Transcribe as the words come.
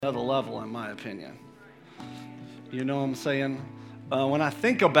Another level, in my opinion. You know what I'm saying? When I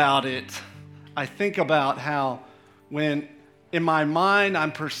think about it, I think about how when in my mind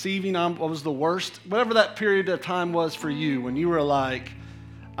I'm perceiving what was the worst, whatever that period of time was for you, when you were like,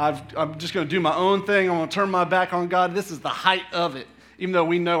 I'm just going to do my own thing, I'm going to turn my back on God. This is the height of it, even though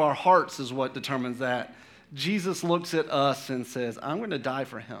we know our hearts is what determines that. Jesus looks at us and says, I'm going to die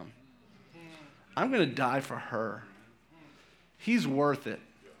for him. I'm going to die for her. He's worth it.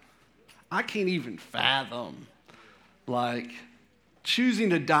 I can't even fathom, choosing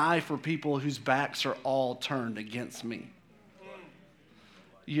to die for people whose backs are all turned against me.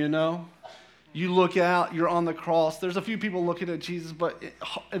 You know? You look out, you're on the cross. There's a few people looking at Jesus, but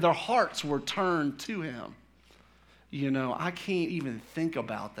their hearts were turned to him. You know, I can't even think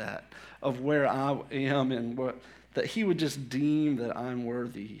about that, of where I am and that he would just deem that I'm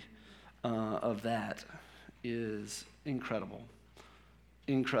worthy of that is incredible.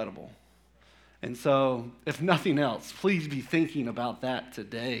 Incredible. And so, if nothing else, please be thinking about that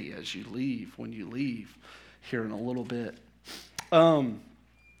today as you leave, when you leave here in a little bit. If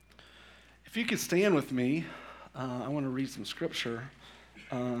you could stand with me, I want to read some scripture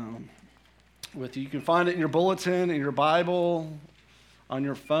with you. You can find it in your bulletin, in your Bible, on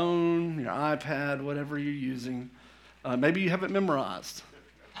your phone, your iPad, whatever you're using. Maybe you have it memorized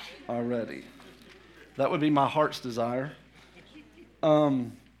already. That would be my heart's desire.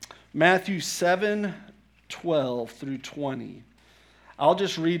 Matthew 7:12 through 20. I'll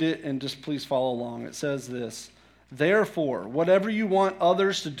just read it and just please follow along. It says this: Therefore, whatever you want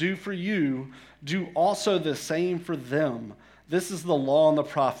others to do for you, do also the same for them. This is the law and the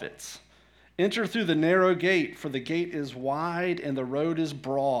prophets. Enter through the narrow gate, for the gate is wide and the road is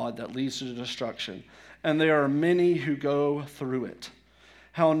broad that leads to destruction, and there are many who go through it.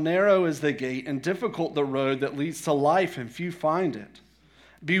 How narrow is the gate and difficult the road that leads to life, and few find it.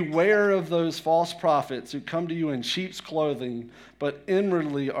 Beware of those false prophets who come to you in sheep's clothing, but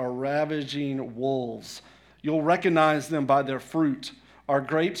inwardly are ravaging wolves. You'll recognize them by their fruit. Are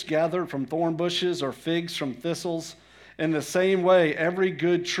grapes gathered from thorn bushes or figs from thistles? In the same way, every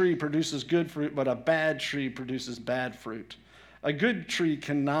good tree produces good fruit, but a bad tree produces bad fruit. A good tree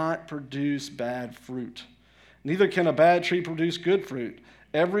cannot produce bad fruit. Neither can a bad tree produce good fruit.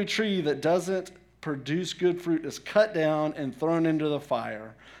 Every tree that doesn't produce good fruit is cut down and thrown into the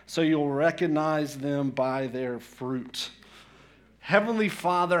fire. So you'll recognize them by their fruit. Heavenly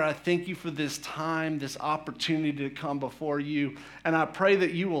Father, I thank you for this time, this opportunity to come before you. And I pray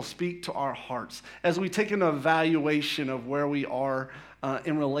that you will speak to our hearts as we take an evaluation of where we are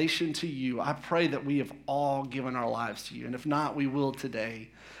in relation to you. I pray that we have all given our lives to you. And if not, we will today.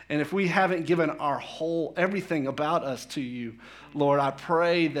 And if we haven't given our everything about us to you, Lord, I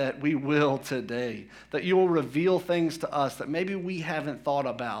pray that we will today, that you will reveal things to us that maybe we haven't thought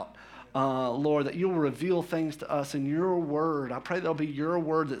about. Lord, that you'll reveal things to us in your word. I pray there'll be your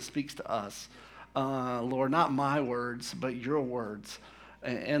word that speaks to us. Lord, not my words, but your words.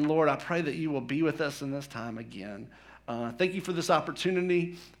 And Lord, I pray that you will be with us in this time again. Thank you for this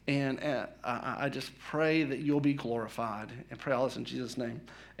opportunity, and I just pray that you'll be glorified. And pray all this in Jesus' name.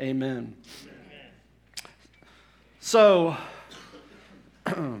 Amen. So,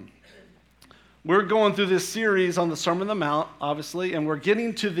 we're going through this series on the Sermon on the Mount, obviously, and we're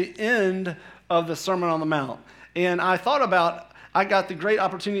getting to the end of the Sermon on the Mount. And I got the great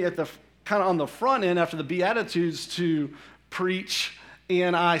opportunity at the kind of on the front end after the Beatitudes to preach,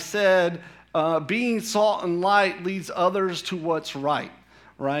 and I said, being salt and light leads others to what's right?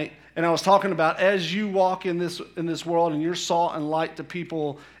 And I was talking about as you walk in this world and you're salt and light to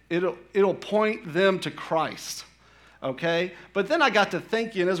people, it'll point them to Christ. Okay? But then I got to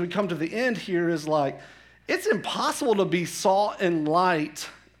thinking, as we come to the end here, is it's impossible to be salt and light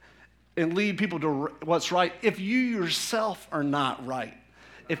and lead people to what's right if you yourself are not right.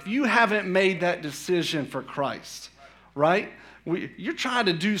 If you haven't made that decision for Christ, right? You're trying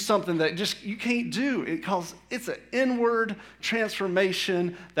to do something that just you can't do because it's an inward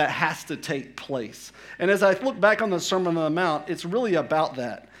transformation that has to take place. And as I look back on the Sermon on the Mount, it's really about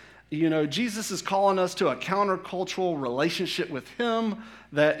that. You know, Jesus is calling us to a countercultural relationship with him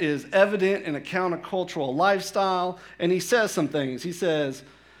that is evident in a countercultural lifestyle. And he says some things. He says,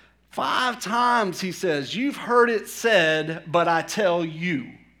 5 times, he says, you've heard it said, but I tell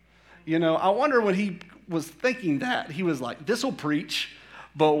you. You know, I wonder when he was thinking that, he was like, this will preach,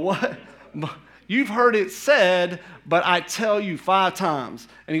 but what? You've heard it said, but I tell you 5 times.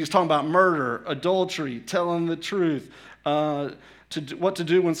 And he was talking about murder, adultery, telling the truth, what to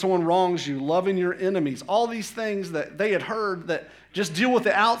do when someone wrongs you, loving your enemies, all these things that they had heard that just deal with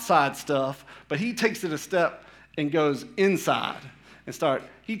the outside stuff, but he takes it a step and goes inside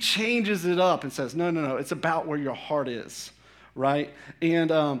He changes it up and says, no, it's about where your heart is, right?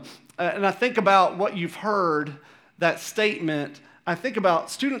 And I think about what you've heard, that statement. I think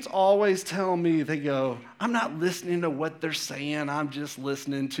about students always tell me, they go, I'm not listening to what they're saying, I'm just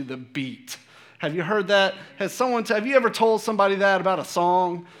listening to the beat. Have you heard that? Have you ever told somebody that about a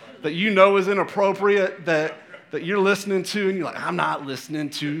song that you know is inappropriate, that you're listening to, and you're like, I'm not listening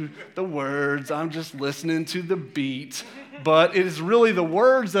to the words, I'm just listening to the beat. But it is really the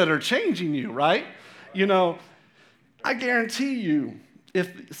words that are changing you, right? You know, I guarantee you,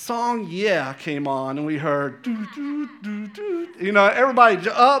 if song Yeah came on and we heard do do do do, you know, everybody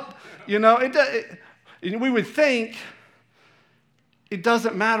up, you know, we would think it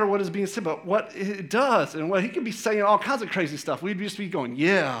doesn't matter what is being said, but what it does, and what he could be saying all kinds of crazy stuff. We'd just be going,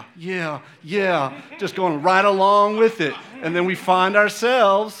 yeah, just going right along with it, and then we find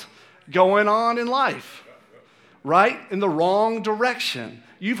ourselves going on in life, right, in the wrong direction.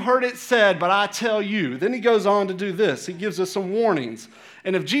 You've heard it said, but I tell you. Then he goes on to do this. He gives us some warnings.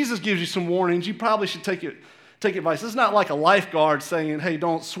 And if Jesus gives you some warnings, you probably should take advice. It's not like a lifeguard saying, hey,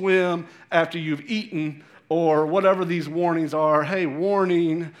 don't swim after you've eaten, or whatever these warnings are. Hey,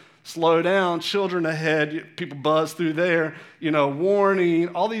 warning, slow down, children ahead. People buzz through there. You know, warning,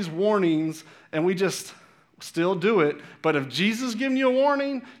 all these warnings, and we just still do it. But if Jesus is giving you a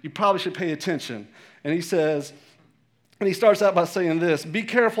warning, you probably should pay attention. And he says, and he starts out by saying this, be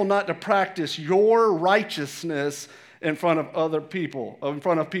careful not to practice your righteousness in front of other people,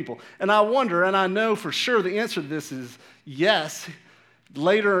 And I wonder, and I know for sure the answer to this is yes.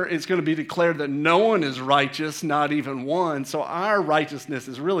 Later, it's going to be declared that no one is righteous, not even one. So our righteousness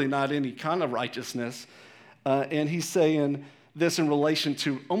is really not any kind of righteousness. And he's saying this in relation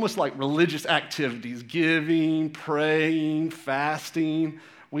to almost like religious activities, giving, praying, fasting.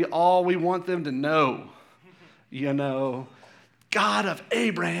 We want them to know, you know, God of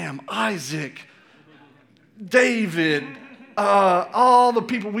Abraham, Isaac, David, all the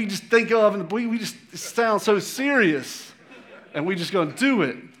people we just think of, and we just sound so serious, and we just go and do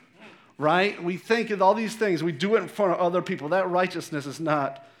it, right? We think of all these things. We do it in front of other people. That righteousness is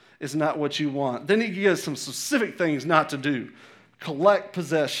not what you want. Then he gives some specific things not to do. Collect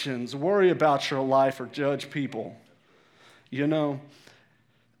possessions, worry about your life, or judge people. You know,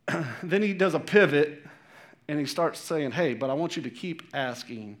 then he does a pivot, and he starts saying, hey, but I want you to keep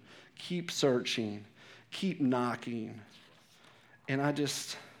asking, keep searching, keep knocking. And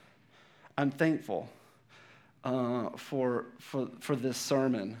I'm thankful for this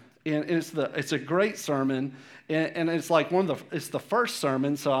sermon. And it's a great sermon, and it's like it's the first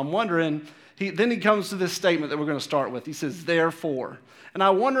sermon, so I'm wondering, then he comes to this statement that we're going to start with. He says, therefore. And I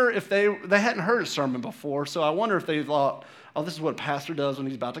wonder if they hadn't heard a sermon before, so I wonder if they thought, oh, this is what a pastor does when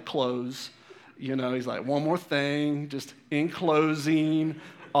he's about to close. You know, he's like, one more thing, just in closing,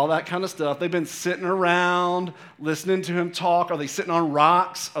 all that kind of stuff. They've been sitting around, listening to him talk. Are they sitting on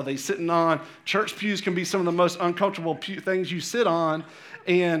rocks? Are they sitting on, church pews can be some of the most uncomfortable things you sit on.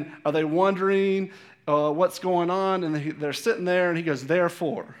 And are they wondering what's going on? And they're sitting there, and he goes,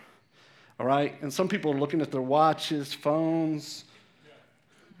 therefore. All right? And some people are looking at their watches, phones,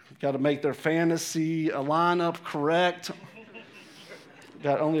 got to make their fantasy lineup correct.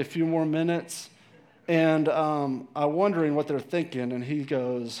 Got only a few more minutes. And I'm wondering what they're thinking. And he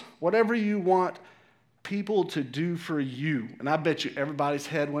goes, whatever you want people to do for you. And I bet you everybody's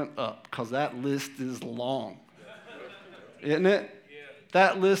head went up because that list is long. Isn't it? Yeah.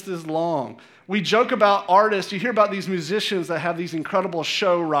 That list is long. We joke about artists. You hear about these musicians that have these incredible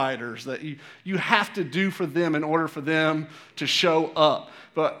show riders that you have to do for them in order for them to show up.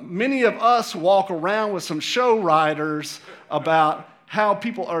 But many of us walk around with some show riders about how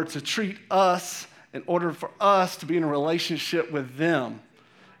people are to treat us in order for us to be in a relationship with them.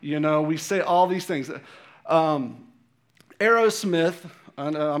 You know, we say all these things. Aerosmith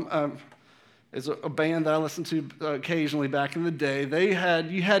is a band that I listened to occasionally back in the day.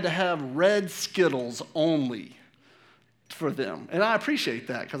 You had to have red Skittles only for them. And I appreciate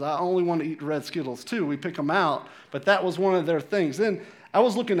that because I only want to eat red Skittles too. We pick them out, but that was one of their things. Then I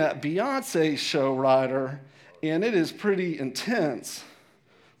was looking at Beyonce's show rider, and it is pretty intense.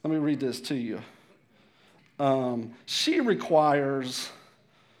 Let me read this to you. She requires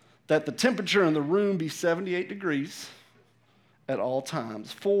that the temperature in the room be 78 degrees at all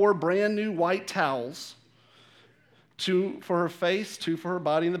times. 4 brand new white towels, 2 for her face, 2 for her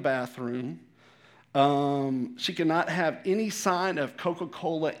body in the bathroom. She cannot have any sign of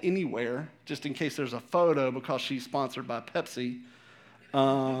Coca-Cola anywhere, just in case there's a photo because she's sponsored by Pepsi.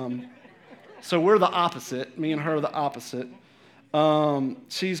 So we're the opposite. Me and her are the opposite.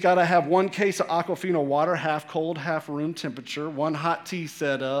 She's got to have 1 case of Aquafina water, half cold, half room temperature, 1 hot tea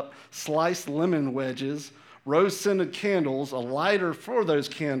set up, sliced lemon wedges, rose-scented candles, a lighter for those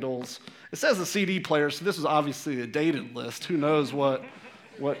candles. It says a CD player, so this was obviously a dated list. Who knows what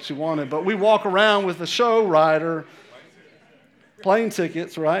she wanted. But we walk around with a show rider, plane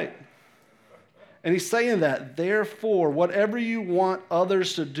tickets, right? And he's saying that, therefore, whatever you want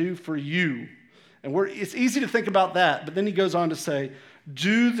others to do for you, and it's easy to think about that, but then he goes on to say,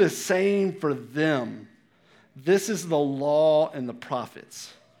 do the same for them. This is the law and the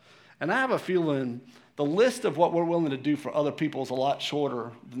prophets. And I have a feeling the list of what we're willing to do for other people is a lot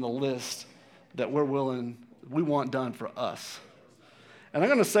shorter than the list that we want done for us. And I'm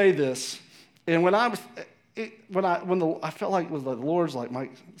going to say this, and I felt like it was the Lord's like,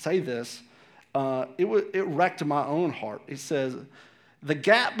 Mike, say this, it wrecked my own heart. It says, the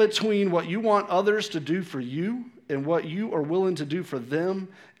gap between what you want others to do for you and what you are willing to do for them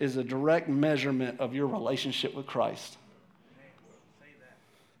is a direct measurement of your relationship with Christ.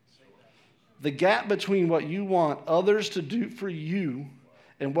 The gap between what you want others to do for you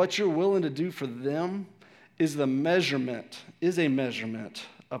and what you're willing to do for them is a measurement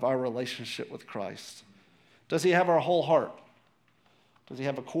of our relationship with Christ. Does he have our whole heart? Does he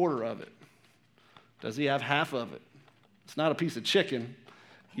have a quarter of it? Does he have half of it? It's not a piece of chicken,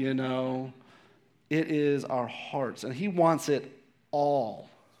 you know. It is our hearts, and he wants it all.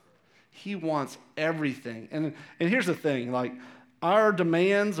 He wants everything. And here's the thing, like, our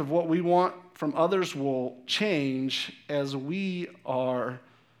demands of what we want from others will change as we are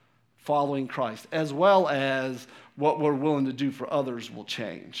following Christ, as well as what we're willing to do for others will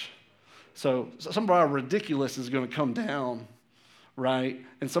change. So some of our ridiculous is going to come down, right?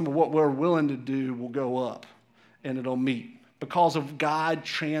 And some of what we're willing to do will go up, and it'll meet because of God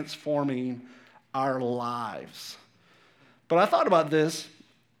transforming our lives. But I thought about this.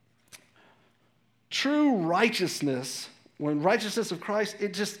 True righteousness, when righteousness of Christ,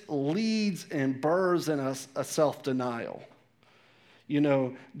 it just leads and burrs in us a self-denial. You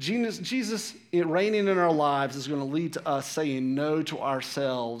know, Jesus reigning in our lives is going to lead to us saying no to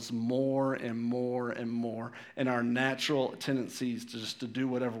ourselves more and more and more, and our natural tendencies to do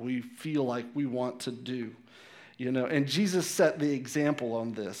whatever we feel like we want to do. You know, and Jesus set the example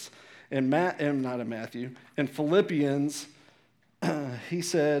on this. In Philippians, he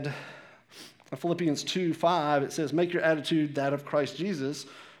said, in Philippians 2:5, it says, make your attitude that of Christ Jesus,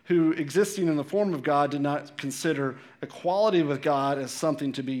 who, existing in the form of God, did not consider equality with God as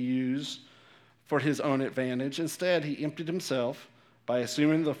something to be used for his own advantage. Instead, he emptied himself by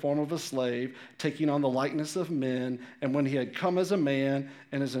assuming the form of a slave, taking on the likeness of men, and when he had come as a man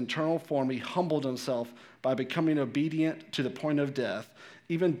in his internal form, he humbled himself by becoming obedient to the point of death,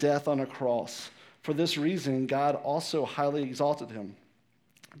 even death on a cross. For this reason, God also highly exalted him,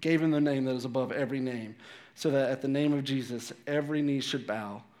 gave him the name that is above every name, so that at the name of Jesus, every knee should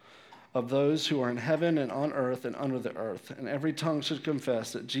bow, of those who are in heaven and on earth and under the earth, and every tongue should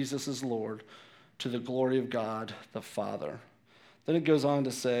confess that Jesus is Lord, to the glory of God the Father. Then it goes on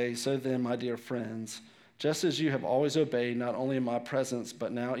to say, so then, my dear friends, just as you have always obeyed, not only in my presence,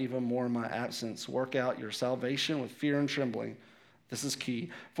 but now even more in my absence, work out your salvation with fear and trembling. This is key.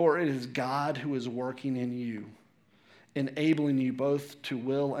 For it is God who is working in you, enabling you both to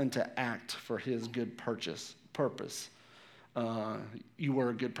will and to act for his good purpose. You were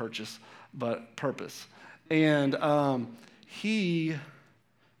a good purchase, but purpose. And he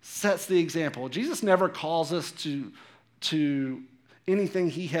sets the example. Jesus never calls us to anything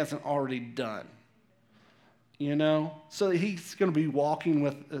he hasn't already done. You know? So he's going to be walking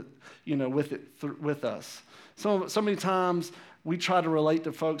with us. So many times we try to relate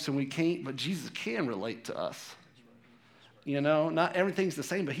to folks and we can't, but Jesus can relate to us. You know, not everything's the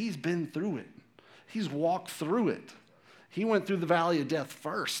same, but he's been through it. He's walked through it. He went through the valley of death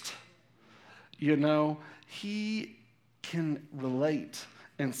first. You know, he can relate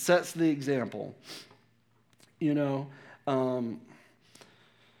and sets the example. You know,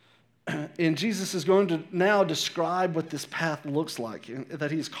 and Jesus is going to now describe what this path looks like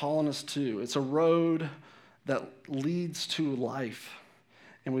that he's calling us to. It's a road that leads to life.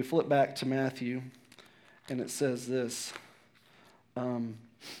 And we flip back to Matthew, and it says this.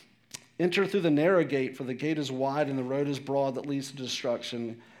 Enter through the narrow gate, for the gate is wide and the road is broad that leads to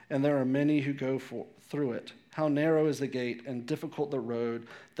destruction, and there are many who go through it. How narrow is the gate and difficult the road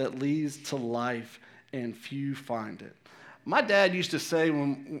that leads to life, and few find it. My dad used to say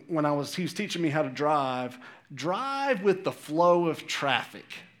when he was teaching me how to drive with the flow of traffic.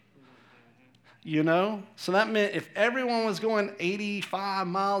 You know? So that meant if everyone was going 85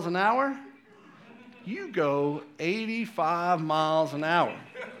 miles an hour, you go 85 miles an hour.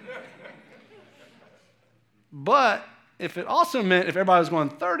 But if it also meant if everybody was going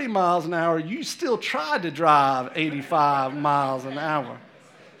 30 miles an hour, you still tried to drive 85 miles an hour.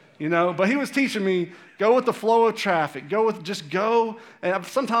 You know, but he was teaching me, go with the flow of traffic. Just go. And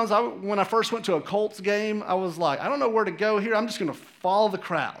sometimes when I first went to a Colts game, I was like, I don't know where to go here. I'm just going to follow the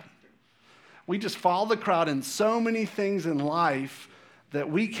crowd. We just follow the crowd in so many things in life that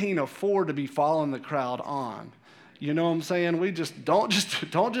we can't afford to be following the crowd on. You know what I'm saying? We just don't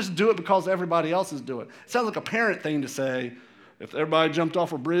just do it because everybody else is doing it. It sounds like a parent thing to say, if everybody jumped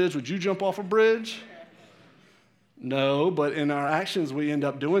off a bridge, would you jump off a bridge? No, but in our actions, we end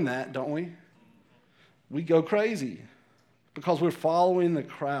up doing that, don't we? We go crazy because we're following the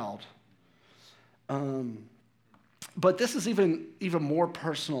crowd. But this is even more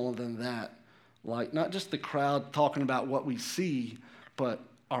personal than that. Like, not just the crowd talking about what we see, but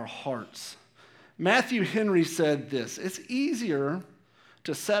our hearts. Matthew Henry said this: it's easier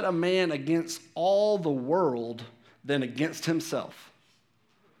to set a man against all the world than against himself.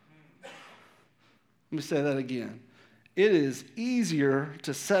 Let me say that again. It is easier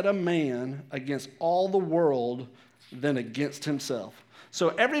to set a man against all the world than against himself. So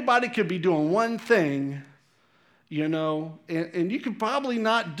everybody could be doing one thing, you know, and you could probably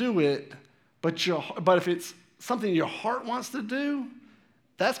not do it, but if it's something your heart wants to do,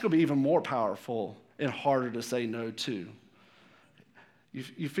 that's going to be even more powerful and harder to say no to.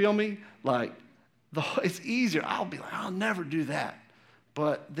 You feel me? Like, it's easier. I'll be like, I'll never do that.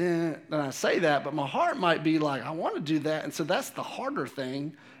 But then I say that, but my heart might be like, I want to do that. And so that's the harder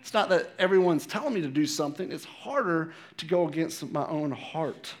thing. It's not that everyone's telling me to do something. It's harder to go against my own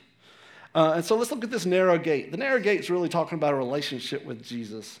heart. And so let's look at this narrow gate. The narrow gate is really talking about a relationship with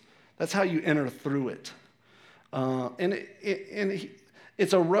Jesus. That's how you enter through it.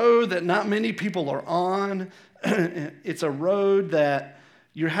 It's a road that not many people are on. It's a road that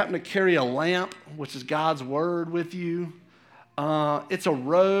you're having to carry a lamp, which is God's word, with you. It's a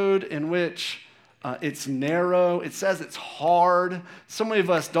road in which it's narrow. It says it's hard. So many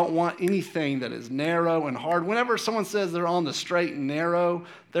of us don't want anything that is narrow and hard. Whenever someone says they're on the straight and narrow,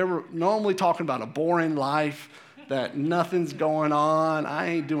 they're normally talking about a boring life, that nothing's going on. I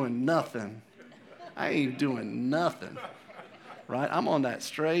ain't doing nothing. Right? I'm on that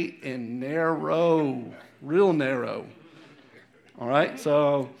straight and narrow, real narrow. All right?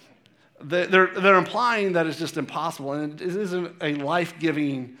 So they're implying that it's just impossible, and it isn't a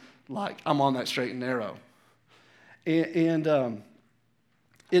life-giving, like, I'm on that straight and narrow. And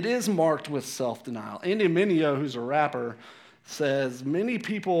it is marked with self-denial. Andy Mineo, who's a rapper, says many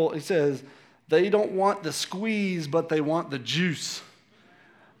people, he says, they don't want the squeeze, but they want the juice,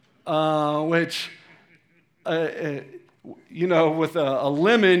 which, you know, with a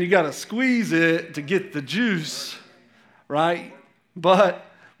lemon, you got to squeeze it to get the juice, right? But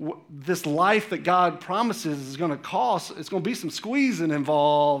this life that God promises is going to cost, it's going to be some squeezing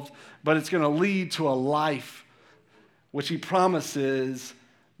involved, but it's going to lead to a life which he promises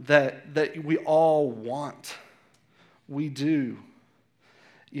that we all want. We do,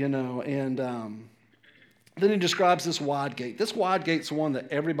 you know, and then he describes this wide gate. This wide gate's the one that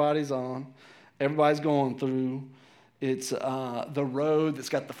everybody's on, everybody's going through. It's the road that's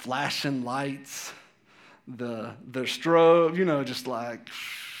got the flashing lights, the strobe, you know, just like,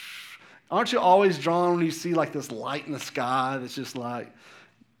 aren't you always drawn when you see like this light in the sky that's just like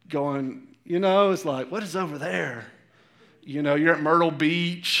going, you know, it's like, what is over there? You know, you're at Myrtle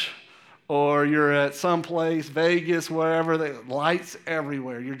Beach or you're at someplace, Vegas, wherever, the lights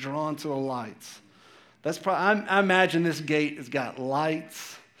everywhere. You're drawn to the lights. That's probably, I imagine this gate has got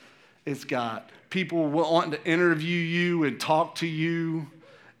lights. It's got people wanting to interview you and talk to you.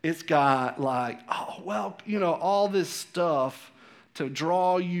 It's got like, oh, well, you know, all this stuff to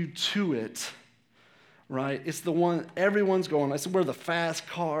draw you to it, right? It's the one everyone's going. It's where the fast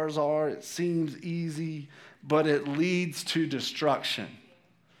cars are. It seems easy, but it leads to destruction.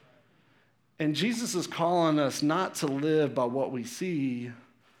 And Jesus is calling us not to live by what we see,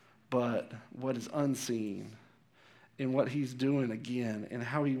 but what is unseen and what he's doing again and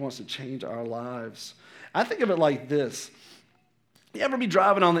how he wants to change our lives. I think of it like this. You ever be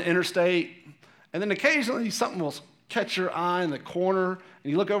driving on the interstate, and then occasionally something will catch your eye in the corner,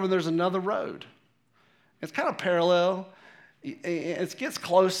 and you look over and there's another road. It's kind of parallel. It gets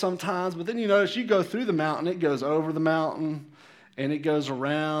close sometimes, but then you notice you go through the mountain, it goes over the mountain, and it goes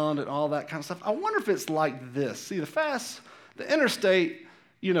around and all that kind of stuff. I wonder if it's like this. See, the interstate,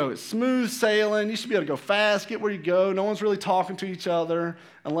 you know, it's smooth sailing. You should be able to go fast, get where you go. No one's really talking to each other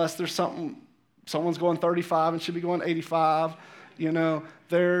unless there's someone's going 35 and should be going 85. You know,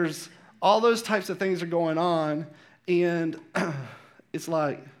 there's all those types of things are going on, and it's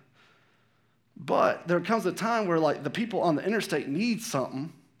like, but there comes a time where like the people on the interstate need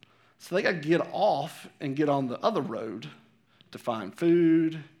something, so they got to get off and get on the other road to find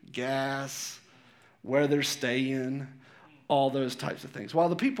food, gas, where they're staying, all those types of things. While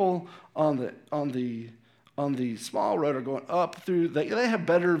the people on the small road are going up through, they have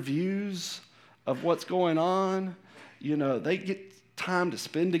better views of what's going on. You know, they get time to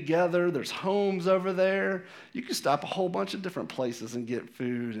spend together. There's homes over there. You can stop a whole bunch of different places and get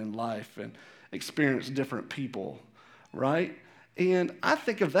food and life and experience different people, right? And I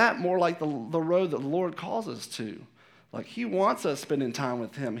think of that more like the road that the Lord calls us to. Like he wants us spending time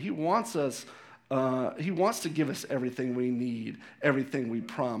with him. He wants to give us everything we need, everything we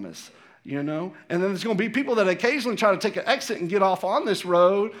promise, you know? And then there's going to be people that occasionally try to take an exit and get off on this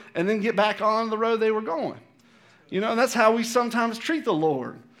road and then get back on the road they were going. You know, and that's how we sometimes treat the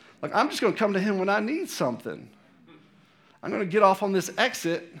Lord. Like, I'm just going to come to him when I need something. I'm going to get off on this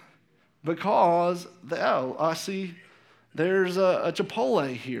exit because, I see there's a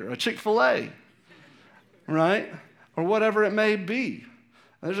Chipotle here, a Chick-fil-A, right? Or whatever it may be.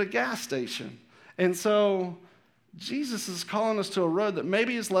 There's a gas station. And so Jesus is calling us to a road that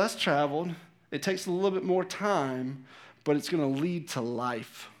maybe is less traveled. It takes a little bit more time, but it's going to lead to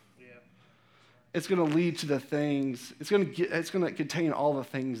life. It's going to lead to the things, it's going to contain all the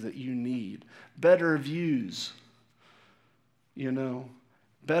things that you need. Better views, you know,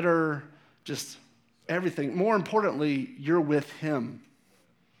 better just everything. More importantly, you're with him.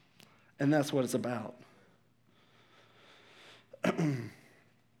 And that's what it's about. And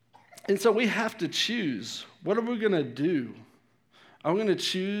so we have to choose. What are we going to do? Are we going to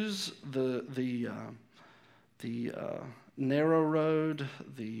choose the narrow road,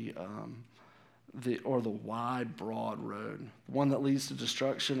 or the wide, broad road, one that leads to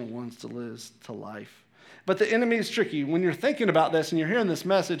destruction and one that leads to life? But the enemy is tricky. When you're thinking about this and you're hearing this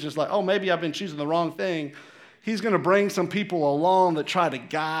message, it's like, oh, maybe I've been choosing the wrong thing. He's going to bring some people along that try to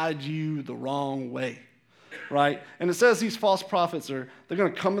guide you the wrong way, right? And it says these false prophets they're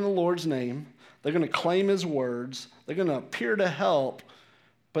going to come in the Lord's name. They're going to claim his words. They're going to appear to help,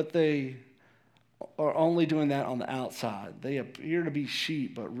 but they are only doing that on the outside. They appear to be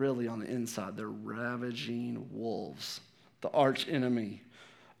sheep, but really on the inside, they're ravaging wolves, the arch enemy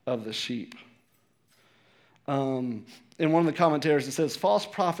of the sheep. In one of the commentaries, it says, false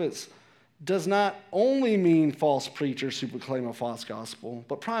prophets does not only mean false preachers who proclaim a false gospel,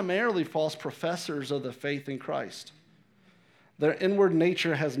 but primarily false professors of the faith in Christ. Their inward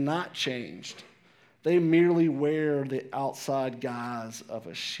nature has not changed. They merely wear the outside guise of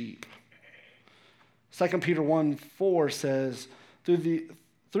a sheep. 2 Peter 1:4 says,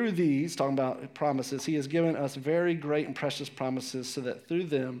 through these, talking about promises, he has given us very great and precious promises so that through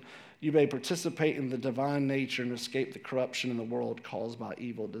them you may participate in the divine nature and escape the corruption in the world caused by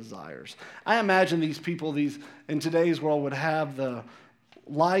evil desires. I imagine these people, in today's world, would have the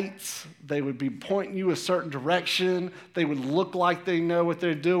lights. They would be pointing you a certain direction. They would look like they know what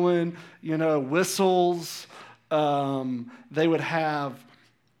they're doing, whistles. They would have...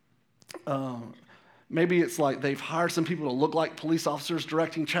 maybe it's like they've hired some people to look like police officers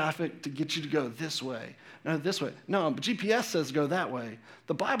directing traffic to get you to go this way. No, this way. No, but GPS says go that way.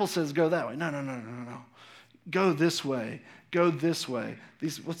 The Bible says go that way. No. Go this way. Go this way.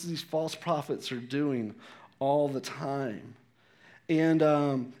 What these false prophets are doing all the time. And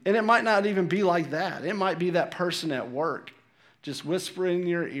it might not even be like that. It might be that person at work just whispering in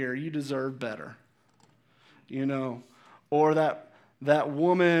your ear, you deserve better. Or that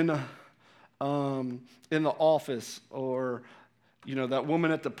woman in the office, or that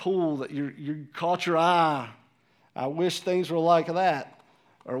woman at the pool that you caught your eye. I wish things were like that,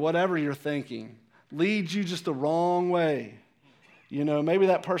 or whatever you're thinking, leads you just the wrong way. Maybe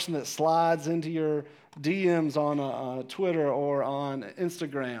that person that slides into your DMs on Twitter or on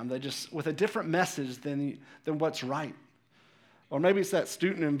Instagram, they just with a different message than what's right. Or maybe it's that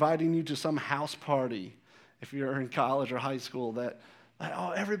student inviting you to some house party if you're in college or high school that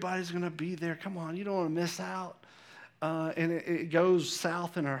everybody's going to be there. Come on, you don't want to miss out. And it goes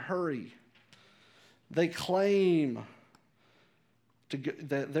south in a hurry. They claim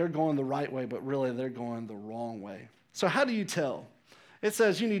that they're going the right way, but really they're going the wrong way. So how do you tell? It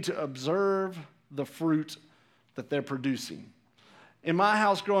says you need to observe the fruit that they're producing. In my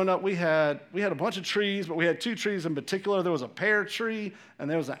house growing up, we had a bunch of trees, but we had two trees in particular. There was a pear tree and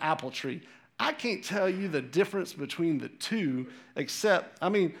there was an apple tree. I can't tell you the difference between the two, except,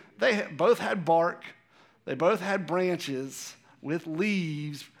 they both had bark. They both had branches with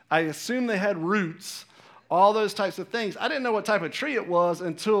leaves. I assume they had roots all those types of things. I didn't know what type of tree it was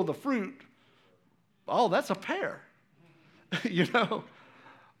until the fruit. Oh, that's a pear.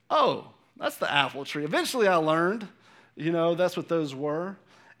 Oh, that's the apple tree. Eventually I learned, that's what those were.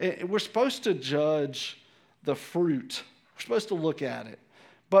 We're supposed to judge the fruit. We're supposed to look at it.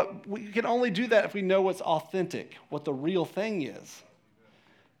 But we can only do that if we know what's authentic, what the real thing is.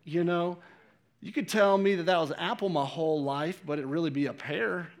 You could tell me that was an apple my whole life, but it really be a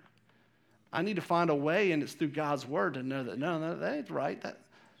pear. I need to find a way, and it's through God's word to know that, no, that ain't right.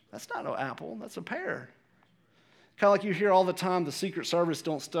 That's not no apple. That's a pear. Kind of like you hear all the time, the Secret Service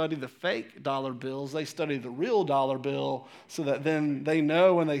don't study the fake dollar bills. They study the real dollar bill so that then they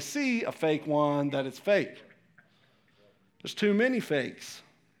know when they see a fake one that it's fake. There's too many fakes.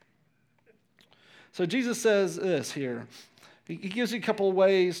 So Jesus says this here. He gives you a couple of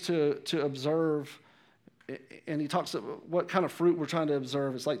ways to observe, and he talks about what kind of fruit we're trying to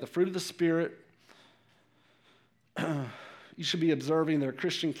observe. It's like the fruit of the Spirit. You should be observing their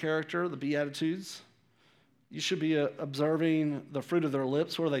Christian character, the Beatitudes. You should be observing the fruit of their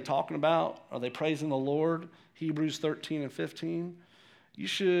lips. What are they talking about? Are they praising the Lord? Hebrews 13 and 15. You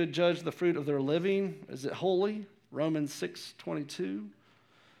should judge the fruit of their living. Is it holy? Romans 6:22.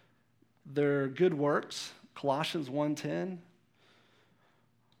 Their good works. Colossians 1:10.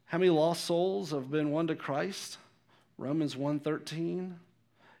 How many lost souls have been won to Christ? Romans 1:13.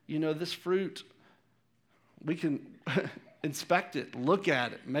 This fruit, we can inspect it, look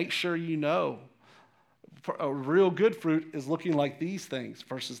at it, make sure you know. A real good fruit is looking like these things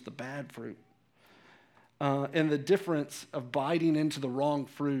versus the bad fruit. And the difference of biting into the wrong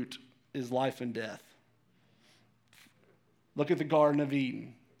fruit is life and death. Look at the Garden of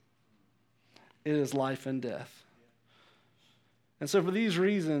Eden. It is life and death. And so for these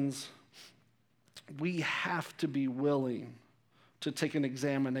reasons, we have to be willing to take an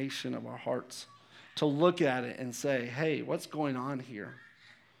examination of our hearts, to look at it and say, hey, what's going on here?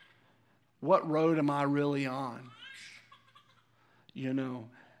 What road am I really on?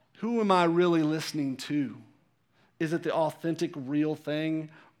 Who am I really listening to? Is it the authentic, real thing,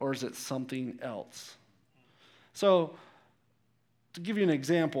 or is it something else? So, to give you an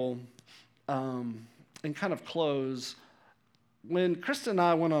example, and kind of close, when Krista and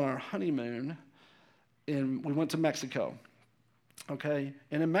I went on our honeymoon, and we went to Mexico, okay?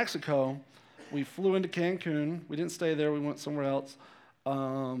 And in Mexico, we flew into Cancun. We didn't stay there. We went somewhere else.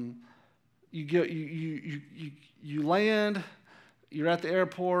 You land, you're at the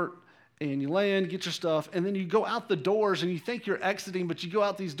airport, and you land, get your stuff, and then you go out the doors, and you think you're exiting, but you go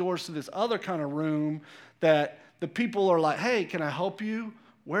out these doors to this other kind of room that the people are like, hey, can I help you?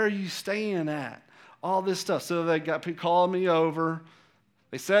 Where are you staying at? All this stuff. So they got people calling me over.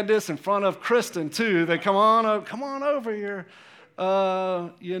 They said this in front of Kristen, too. They come on over here,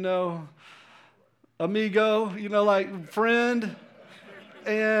 amigo, like friend,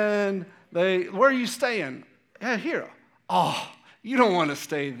 and where are you staying? Yeah, here. Oh, you don't want to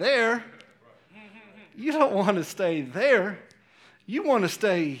stay there. You don't want to stay there. You want to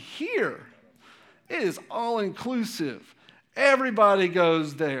stay here. It is all inclusive. Everybody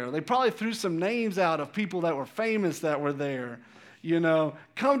goes there. They probably threw some names out of people that were famous that were there.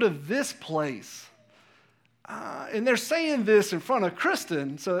 Come to this place. And they're saying this in front of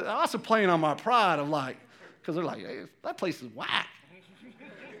Kristen, so I'm also playing on my pride of because they're like, hey, that place is whack.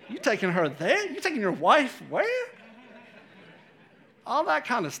 You taking her there? You taking your wife where? All that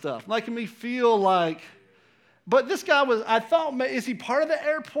kind of stuff, making me feel like, but this guy I thought, is he part of the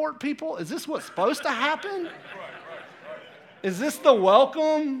airport people? Is this what's supposed to happen? Is this the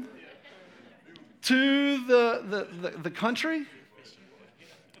welcome to the country?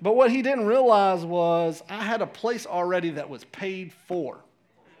 But what he didn't realize was I had a place already that was paid for.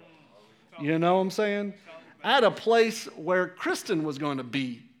 You know what I'm saying? I had a place where Kristen was going to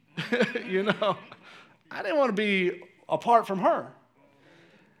be. I didn't want to be apart from her.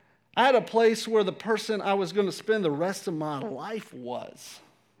 I had a place where the person I was going to spend the rest of my life was.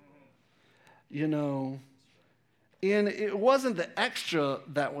 And it wasn't the extra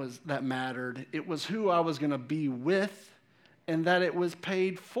that mattered. It was who I was going to be with, and that it was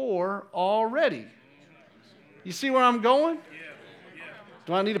paid for already. You see where I'm going?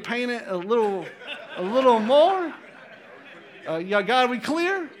 Do I need to paint it a little more? God, we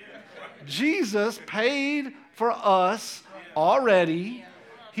clear? Jesus paid for us already.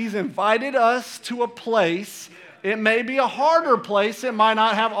 He's invited us to a place. It may be a harder place. It might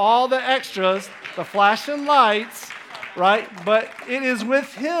not have all the extras, the flashing lights, right? But it is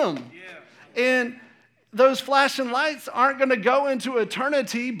with Him. And those flashing lights aren't going to go into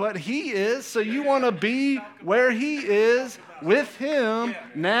eternity, but He is. So you want to be where He is with Him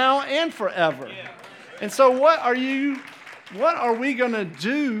now and forever. And so what are we going to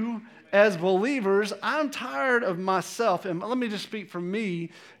do as believers? I'm tired of myself, and let me just speak for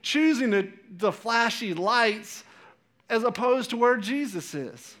me, choosing the flashy lights as opposed to where Jesus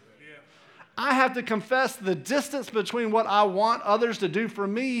is. I have to confess the distance between what I want others to do for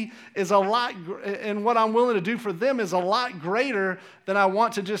me is a lot, and what I'm willing to do for them is a lot greater than I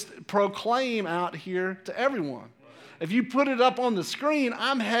want to just proclaim out here to everyone. If you put it up on the screen,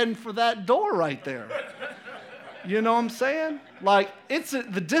 I'm heading for that door right there. You know what I'm saying? Like, it's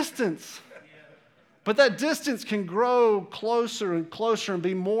the distance. But that distance can grow closer and closer and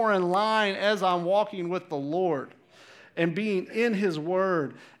be more in line as I'm walking with the Lord and being in His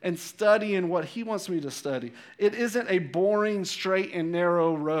Word and studying what He wants me to study. It isn't a boring, straight, and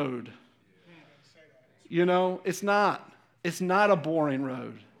narrow road. You know, it's not. It's not a boring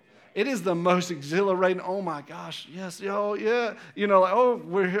road. It is the most exhilarating, oh my gosh, yes, oh yeah, you know, like, oh,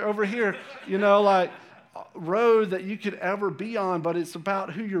 we're here, over here, you know, like, road that you could ever be on, but it's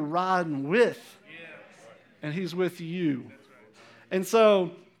about who you're riding with. And He's with you. And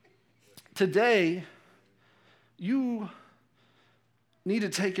so, today, you need to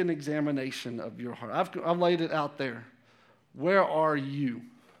take an examination of your heart. I've laid it out there. Where are you?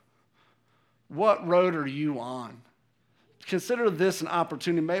 What road are you on? Consider this an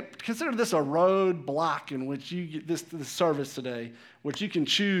opportunity. Consider this a roadblock in which you get this service today, which you can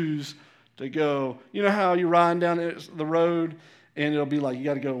choose to go. You know how you're riding down the road and it'll be like you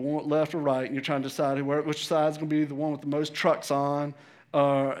got to go left or right, and you're trying to decide which side's going to be the one with the most trucks on,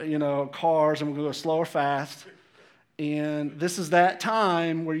 cars, and we're going to go slow or fast. And this is that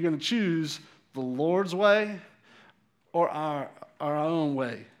time where you're going to choose the Lord's way or our own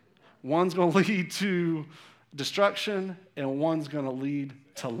way. One's going to lead to destruction, and one's going to lead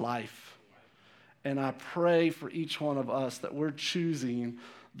to life. And I pray for each one of us that we're choosing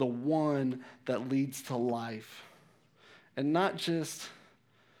the one that leads to life. And not just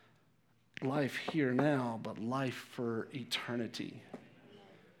life here now, but life for eternity.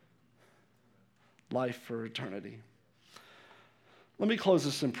 Life for eternity. Let me close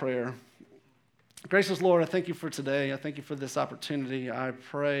this in prayer. Gracious Lord, I thank you for today. I thank you for this opportunity. I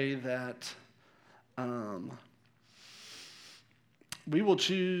pray that we will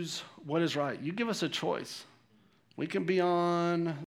choose what is right. You give us a choice. We can be on